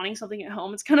like wanting something at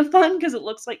home, it's kind of fun because it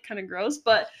looks like kind of gross,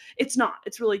 but it's not.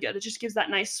 It's really good. It just gives that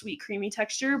nice, sweet, creamy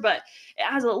texture, but it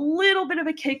has a little bit of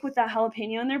a kick with that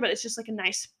jalapeno in there, but it's just like a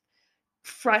nice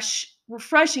fresh,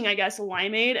 refreshing, I guess,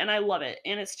 limeade, and I love it.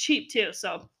 And it's cheap too.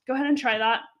 So go ahead and try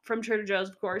that from Trader Joe's,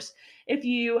 of course, if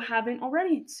you haven't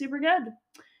already. It's super good.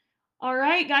 All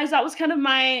right, guys, that was kind of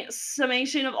my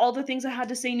summation of all the things I had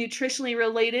to say nutritionally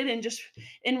related and just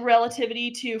in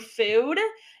relativity to food.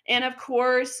 And of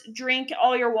course, drink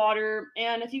all your water.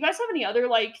 And if you guys have any other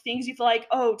like things you feel like,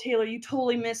 oh, Taylor, you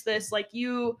totally missed this, like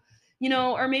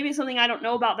or maybe something I don't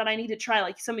know about that I need to try,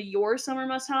 like some of your summer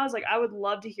must-haves, like I would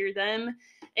love to hear them.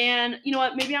 And you know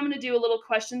what? Maybe I'm going to do a little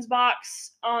questions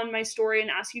box on my story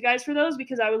and ask you guys for those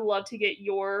because I would love to get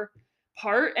your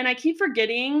part. And I keep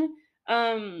forgetting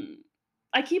um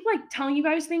I keep like telling you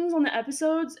guys things on the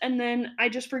episodes and then I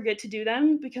just forget to do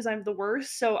them because I'm the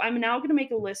worst. So I'm now going to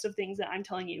make a list of things that I'm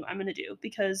telling you I'm going to do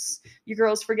because your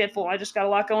girl's forgetful. I just got a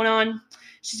lot going on.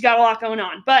 She's got a lot going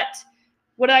on. But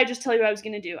what did I just tell you I was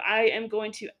going to do? I am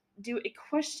going to do a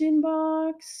question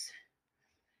box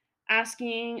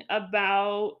asking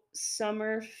about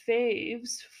summer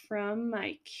faves from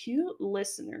my cute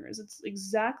listeners. It's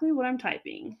exactly what I'm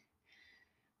typing.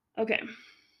 Okay.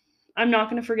 I'm not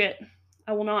going to forget.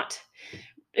 I will not.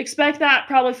 Expect that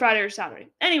probably Friday or Saturday.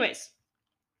 Anyways,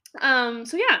 so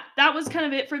yeah, that was kind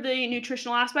of it for the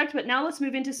nutritional aspect, but now let's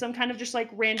move into some kind of just like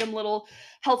random little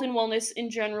health and wellness in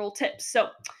general tips. So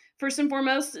first and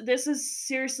foremost, this is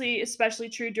seriously especially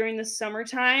true during the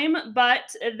summertime,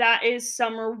 but that is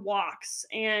summer walks.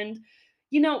 And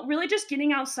really just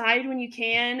getting outside when you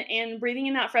can and breathing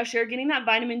in that fresh air, getting that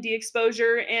vitamin D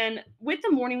exposure. And with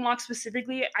the morning walk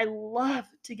specifically, I love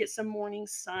to get some morning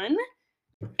sun.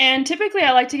 And typically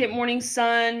I like to get morning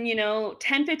sun,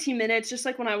 10, 15 minutes, just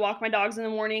like when I walk my dogs in the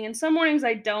morning. And some mornings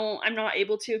I'm not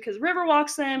able to because River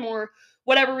walks them or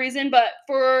whatever reason. But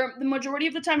for the majority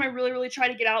of the time, I really, really try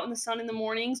to get out in the sun in the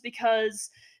mornings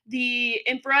because the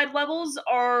infrared levels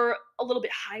are a little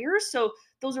bit higher. So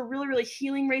those are really, really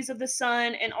healing rays of the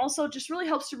sun. And also just really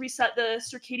helps to reset the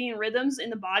circadian rhythms in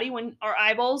the body when our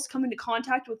eyeballs come into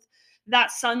contact with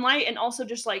that sunlight. And also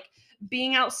just like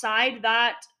being outside,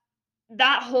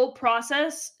 that whole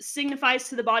process signifies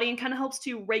to the body and kind of helps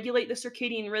to regulate the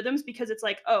circadian rhythms because it's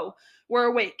like, oh, we're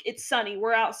awake, it's sunny,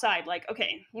 we're outside, like,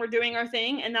 okay, we're doing our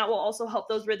thing. And that will also help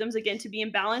those rhythms again to be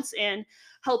in balance and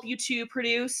help you to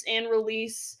produce and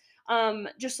release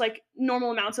just like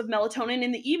normal amounts of melatonin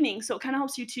in the evening. So it kind of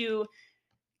helps you to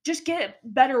just get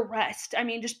better rest. I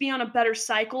mean, just be on a better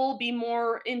cycle, be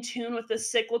more in tune with the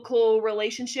cyclical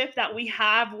relationship that we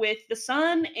have with the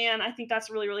sun. And I think that's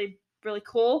really, really, really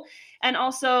cool. And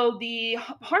also, the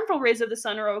harmful rays of the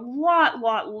sun are a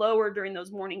lot lower during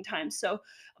those morning times. So,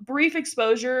 brief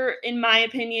exposure, in my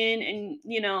opinion,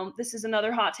 and this is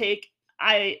another hot take,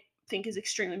 I think is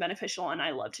extremely beneficial and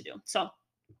I love to do. So,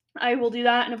 I will do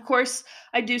that. And of course,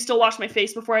 I do still wash my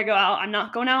face before I go out. I'm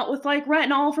not going out with like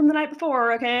retinol from the night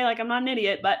before, okay? Like I'm not an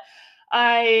idiot, but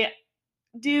I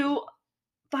do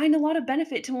find a lot of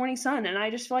benefit to morning sun and I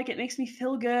just feel like it makes me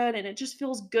feel good and it just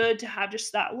feels good to have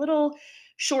just that little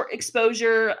short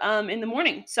exposure in the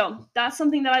morning. So that's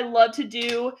something that I love to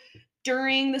do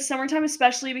during the summertime,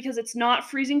 especially because it's not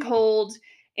freezing cold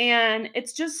and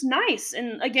it's just nice.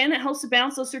 And again, it helps to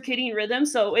balance those circadian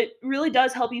rhythms. So it really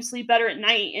does help you sleep better at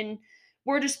night. And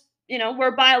we're just,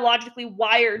 we're biologically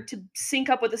wired to sync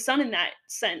up with the sun in that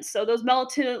sense. So those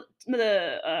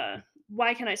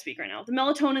why can I speak right now? The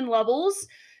melatonin levels,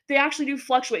 they actually do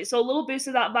fluctuate. So a little boost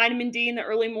of that vitamin D in the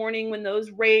early morning when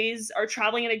those rays are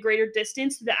traveling at a greater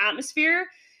distance through the atmosphere,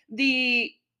 the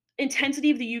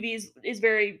intensity of the UV is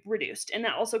very reduced. And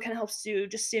that also kind of helps to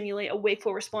just stimulate a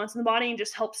wakeful response in the body and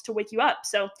just helps to wake you up.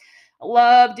 So I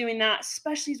love doing that,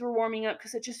 especially as we're warming up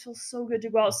because it just feels so good to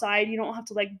go outside. You don't have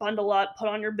to like bundle up, put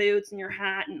on your boots and your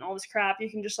hat and all this crap.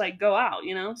 You can just like go out,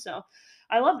 So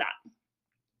I love that.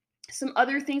 Some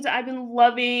other things that I've been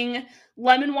loving,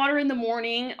 lemon water in the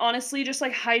morning. Honestly, just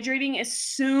like hydrating as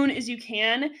soon as you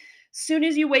can. Soon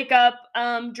as you wake up,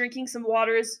 drinking some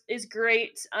water is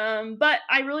great. But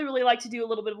I really, really like to do a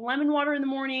little bit of lemon water in the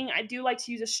morning. I do like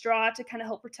to use a straw to kind of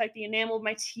help protect the enamel of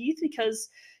my teeth because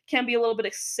it can be a little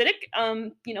bit acidic,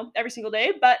 every single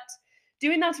day. But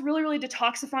doing that's really, really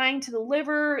detoxifying to the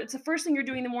liver. It's the first thing you're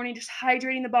doing in the morning, just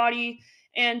hydrating the body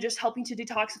and just helping to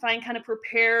detoxify and kind of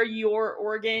prepare your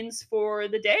organs for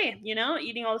the day,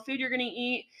 eating all the food you're going to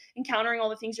eat, encountering all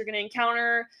the things you're going to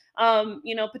encounter,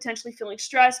 potentially feeling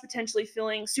stressed, potentially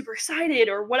feeling super excited,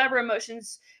 or whatever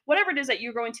emotions, whatever it is that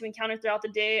you're going to encounter throughout the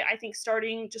day. I think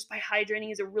starting just by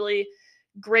hydrating is a really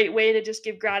great way to just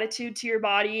give gratitude to your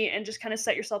body and just kind of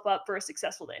set yourself up for a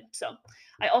successful day. So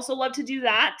I also love to do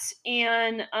that.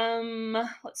 And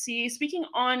let's see, speaking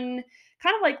on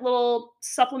kind of like little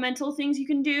supplemental things you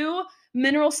can do,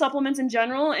 mineral supplements in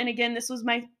general. And again, this was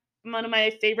my one of my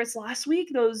favorites last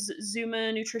week, those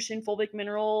Zuma Nutrition Fulvic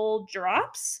Mineral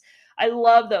Drops. I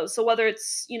love those. So whether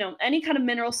it's, any kind of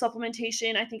mineral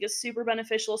supplementation, I think is super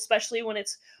beneficial, especially when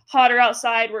it's hotter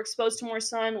outside, we're exposed to more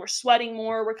sun, we're sweating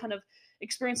more, we're kind of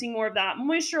experiencing more of that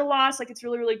moisture loss. Like it's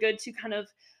really, really good to kind of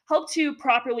help to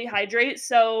properly hydrate.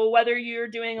 So whether you're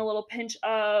doing a little pinch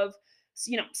of,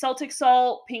 Celtic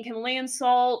salt, pink Himalayan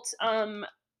salt, I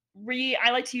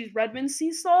like to use Redmond's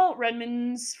sea salt.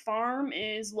 Redmond's farm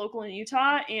is local in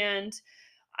Utah, and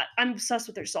I'm obsessed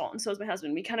with their salt, and so is my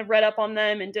husband. We kind of read up on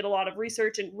them and did a lot of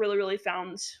research and really, really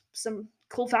found some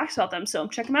cool facts about them. So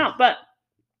check them out. But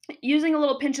using a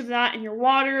little pinch of that in your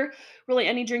water, really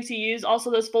any drinks you use.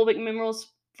 Also, those fulvic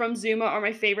minerals from Zuma are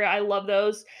my favorite. I love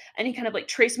those. Any kind of like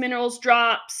trace minerals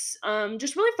drops.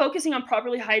 Just really focusing on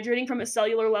properly hydrating from a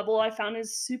cellular level, I found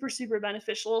is super, super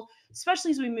beneficial,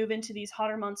 especially as we move into these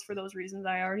hotter months for those reasons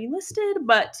I already listed.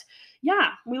 But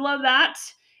yeah, we love that.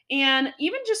 And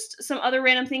even just some other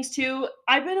random things too.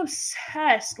 I've been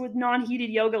obsessed with non-heated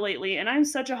yoga lately, and I'm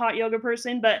such a hot yoga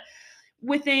person, but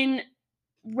within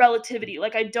relativity.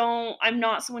 Like I'm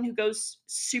not someone who goes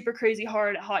super crazy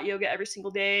hard at hot yoga every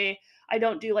single day. I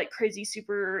don't do like crazy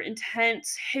super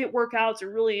intense HIIT workouts or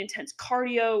really intense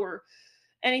cardio or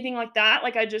anything like that.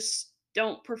 Like I just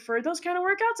don't prefer those kind of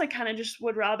workouts. I kind of just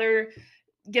would rather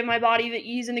give my body the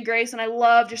ease and the grace. And I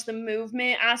love just the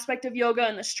movement aspect of yoga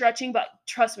and the stretching. But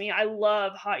trust me, I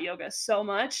love hot yoga so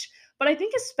much. But I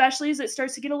think especially as it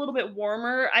starts to get a little bit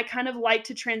warmer, I kind of like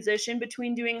to transition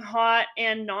between doing hot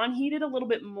and non-heated a little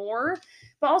bit more.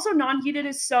 But also non-heated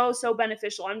is so, so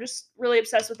beneficial. I'm just really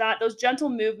obsessed with that. Those gentle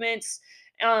movements,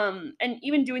 and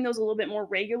even doing those a little bit more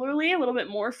regularly, a little bit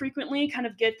more frequently, kind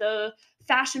of get the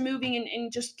fascia moving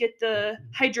and just get the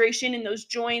hydration in those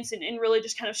joints and really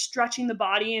just kind of stretching the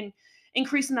body and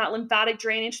increasing that lymphatic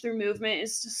drainage through movement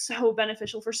is just so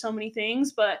beneficial for so many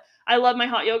things. But I love my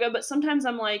hot yoga, but sometimes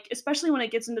I'm like, especially when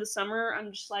it gets into the summer,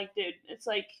 I'm just like, dude, it's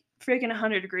like freaking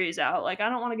 100 degrees out. Like I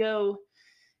don't want to go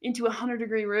into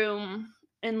 100-degree room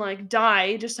and like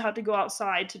die just to have to go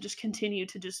outside to just continue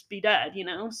to just be dead.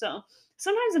 So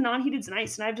sometimes the non-heated's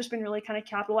nice, and I've just been really kind of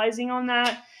capitalizing on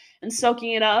that and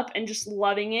soaking it up and just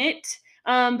loving it.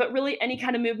 But really any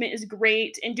kind of movement is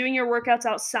great, and doing your workouts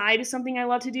outside is something I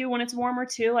love to do when it's warmer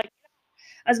too, like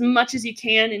as much as you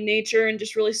can in nature and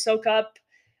just really soak up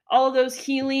all of those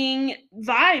healing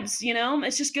vibes.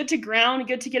 It's just good to ground,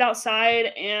 good to get outside,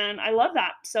 and I love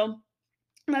that. So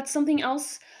that's something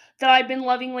else that I've been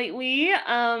loving lately.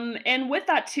 And with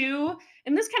that too,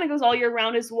 and this kind of goes all year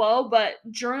round as well, but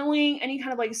journaling, any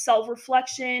kind of like self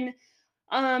reflection,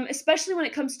 especially when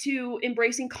it comes to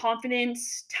embracing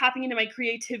confidence, tapping into my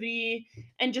creativity,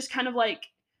 and just kind of like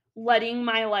letting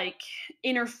my like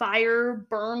inner fire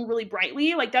burn really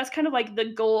brightly. Like that's kind of like the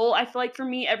goal. I feel like for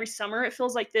me every summer it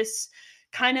feels like this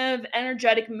kind of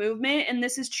energetic movement, and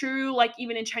this is true like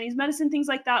even in Chinese medicine, things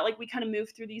like that. Like we kind of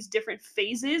move through these different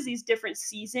phases, these different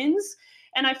seasons.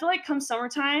 And I feel like come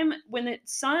summertime, when the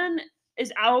sun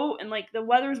is out and like the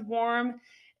weather's warm,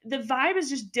 the vibe is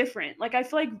just different. Like I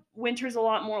feel like winter's a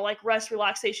lot more like rest,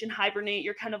 relaxation, hibernate.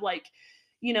 You're kind of like,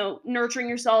 nurturing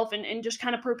yourself and just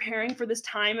kind of preparing for this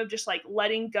time of just like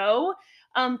letting go.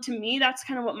 To me, that's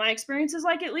kind of what my experience is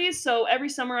like, at least. So every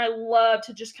summer I love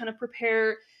to just kind of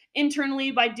prepare internally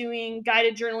by doing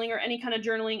guided journaling or any kind of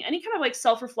journaling, any kind of like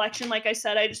self-reflection. Like I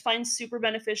said, I just find super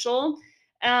beneficial.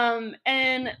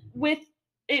 And with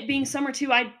it being summer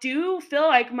too, I do feel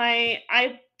like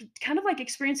I kind of like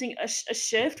experiencing a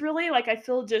shift, really. Like I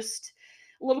feel just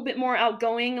a little bit more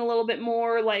outgoing, a little bit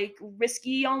more like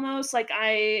risky almost. Like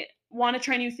I want to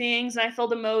try new things, and I feel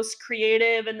the most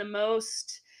creative and the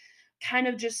most kind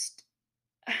of just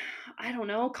I don't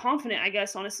know, confident, I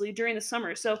guess, honestly, during the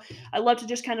summer. So I love to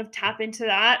just kind of tap into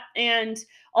that. And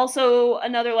also,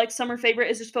 another like summer favorite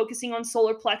is just focusing on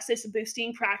solar plexus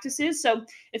boosting practices. So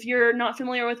if you're not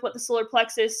familiar with what the solar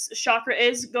plexus chakra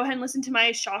is, go ahead and listen to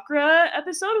my chakra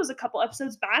episode. It was a couple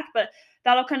episodes back, but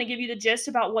that'll kind of give you the gist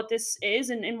about what this is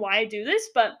and why I do this.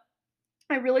 But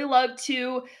I really love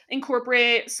to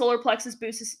incorporate solar plexus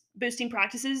boosting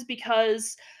practices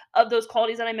because of those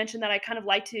qualities that I mentioned that I kind of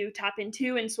like to tap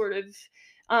into and sort of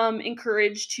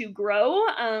encourage to grow.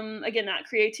 Again, that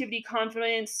creativity,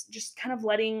 confidence, just kind of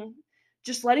letting,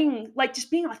 like,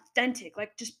 just being authentic,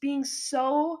 like, just being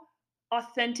so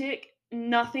authentic.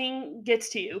 Nothing gets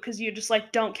to you because you just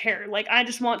like don't care. Like, I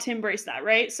just want to embrace that,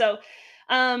 right? So,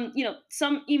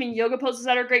 some even yoga poses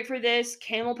that are great for this.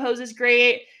 Camel pose is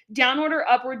great. Downward or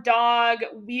upward dog,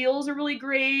 wheels are really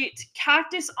great.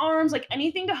 Cactus arms, like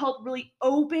anything to help really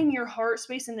open your heart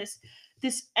space in this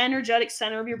energetic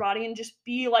center of your body and just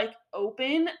be like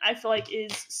open, I feel like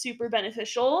is super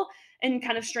beneficial and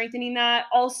kind of strengthening that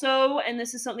also. And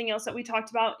this is something else that we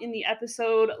talked about in the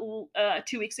episode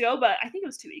 2 weeks ago, but I think it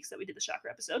was 2 weeks that we did the chakra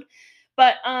episode.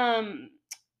 But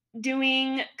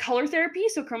doing color therapy,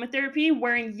 so chromotherapy,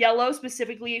 wearing yellow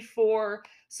specifically for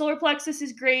solar plexus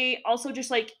is great. Also, just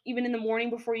like even in the morning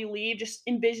before you leave, just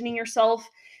envisioning yourself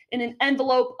in an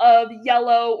envelope of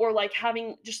yellow, or like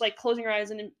having just like closing your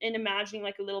eyes and imagining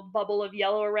like a little bubble of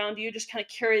yellow around you, just kind of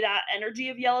carry that energy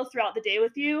of yellow throughout the day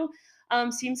with you.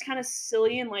 Seems kind of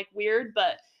silly and like weird,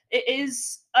 but it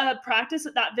is a practice.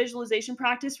 That visualization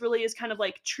practice really is kind of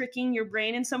like tricking your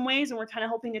brain in some ways, and we're kind of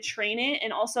helping to train it.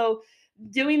 And also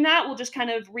doing that will just kind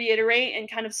of reiterate and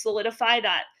kind of solidify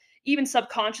that, even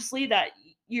subconsciously, that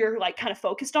you're like kind of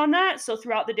focused on that. So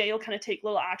throughout the day, you'll kind of take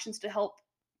little actions to help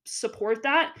support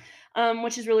that,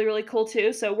 which is really, really cool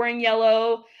too. So wearing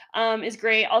yellow is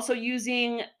great. Also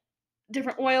using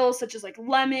different oils such as like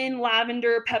lemon,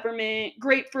 lavender, peppermint,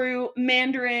 grapefruit,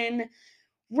 mandarin,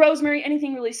 rosemary,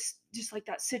 anything really just like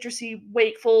that citrusy,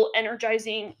 wakeful,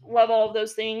 energizing. Love all of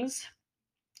those things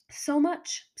so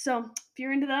much. So if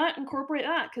you're into that, incorporate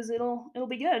that because it'll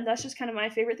be good. That's just kind of my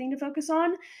favorite thing to focus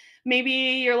on. Maybe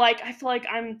you're like, I feel like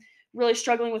I'm really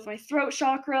struggling with my throat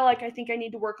chakra. Like, I think I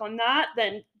need to work on that.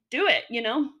 Then do it.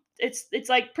 It's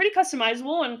like pretty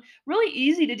customizable and really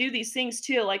easy to do these things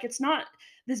too. Like, it's not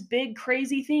this big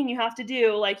crazy thing you have to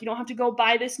do. Like, you don't have to go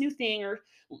buy this new thing or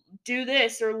do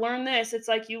this or learn this. It's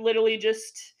like you literally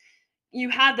just you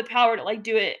had the power to like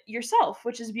do it yourself,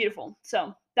 which is beautiful.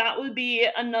 So that would be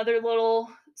another little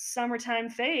summertime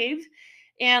fave.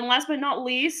 And last but not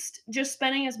least, just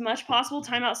spending as much possible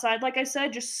time outside. Like I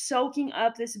said, just soaking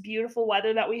up this beautiful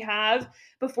weather that we have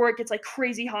before it gets like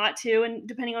crazy hot too. And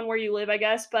depending on where you live, I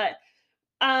guess. But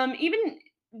even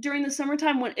during the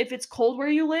summertime, when if it's cold where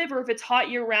you live or if it's hot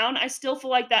year round, I still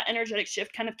feel like that energetic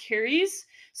shift kind of carries.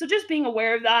 So just being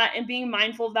aware of that and being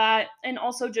mindful of that, and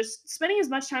also just spending as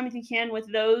much time as you can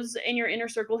with those in your inner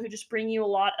circle who just bring you a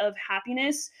lot of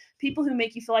happiness, people who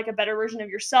make you feel like a better version of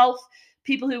yourself,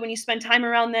 people who, when you spend time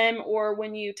around them or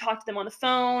when you talk to them on the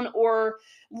phone or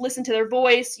listen to their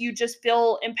voice, you just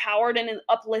feel empowered and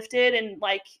uplifted and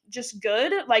like just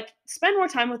good. Like, spend more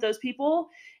time with those people,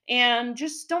 and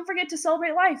just don't forget to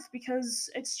celebrate life because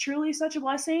it's truly such a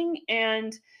blessing.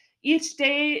 And each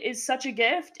day is such a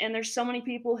gift. And there's so many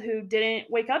people who didn't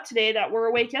wake up today that were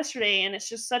awake yesterday. And it's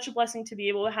just such a blessing to be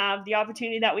able to have the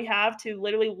opportunity that we have to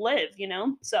literally live.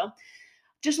 So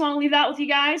just want to leave that with you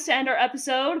guys to end our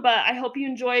episode, but I hope you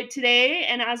enjoyed today.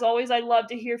 And as always, I'd love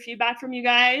to hear feedback from you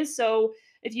guys. So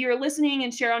if you're listening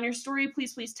and share on your story,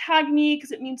 please tag me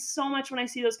because it means so much when I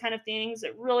see those kind of things.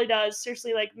 It really does.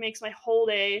 Seriously, like, makes my whole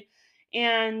day.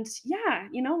 And yeah,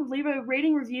 leave a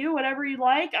rating, review, whatever you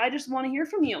like. I just want to hear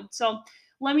from you. So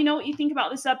let me know what you think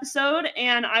about this episode,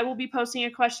 and I will be posting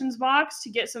a questions box to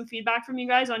get some feedback from you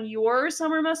guys on your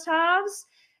summer must-haves.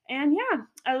 And yeah,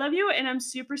 I love you, and I'm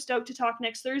super stoked to talk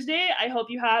next Thursday. I hope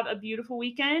you have a beautiful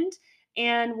weekend,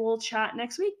 and we'll chat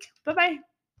next week. Bye bye.